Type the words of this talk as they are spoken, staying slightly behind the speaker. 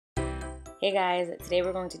Hey guys, today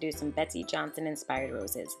we're going to do some Betsey Johnson inspired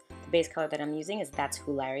roses. The base color that I'm using is That's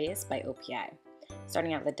Hoolarious by OPI.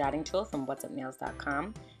 Starting out with a dotting tool from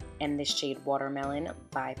whatsupnails.com and this shade Watermelon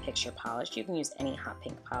by Picture Polish. You can use any hot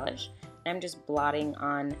pink polish. And I'm just blotting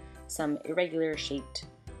on some irregular shaped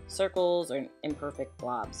circles or imperfect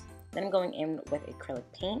blobs. Then I'm going in with acrylic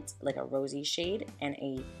paint, like a rosy shade, and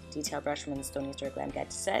a detail brush from the Stony Store Glam Guide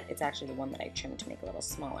to Set. It's actually the one that I trimmed to make it a little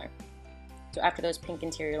smaller. So after those pink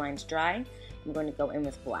interior lines dry, I'm going to go in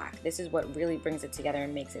with black. This is what really brings it together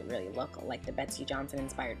and makes it really look like the Betsey Johnson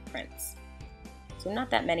inspired prints. So not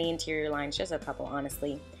that many interior lines, just a couple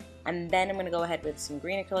honestly. And then I'm going to go ahead with some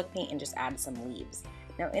green acrylic paint and just add some leaves.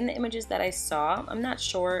 Now in the images that I saw, I'm not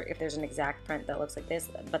sure if there's an exact print that looks like this,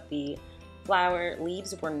 but the flower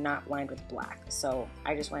leaves were not lined with black. So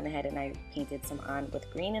I just went ahead and I painted some on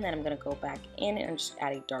with green, and then I'm going to go back in and just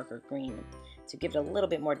add a darker green to give it a little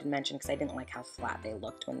bit more dimension because I didn't like how flat they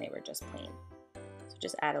looked when they were just plain. So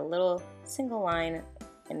just add a little single line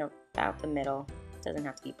in about the middle. It doesn't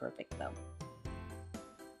have to be perfect though.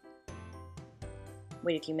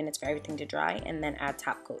 Wait a few minutes for everything to dry and then add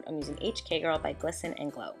top coat. I'm using HK Girl by Glisten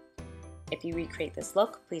and Glow. If you recreate this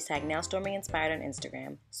look, please tag Nailstorming Inspired on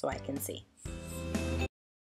Instagram so I can see.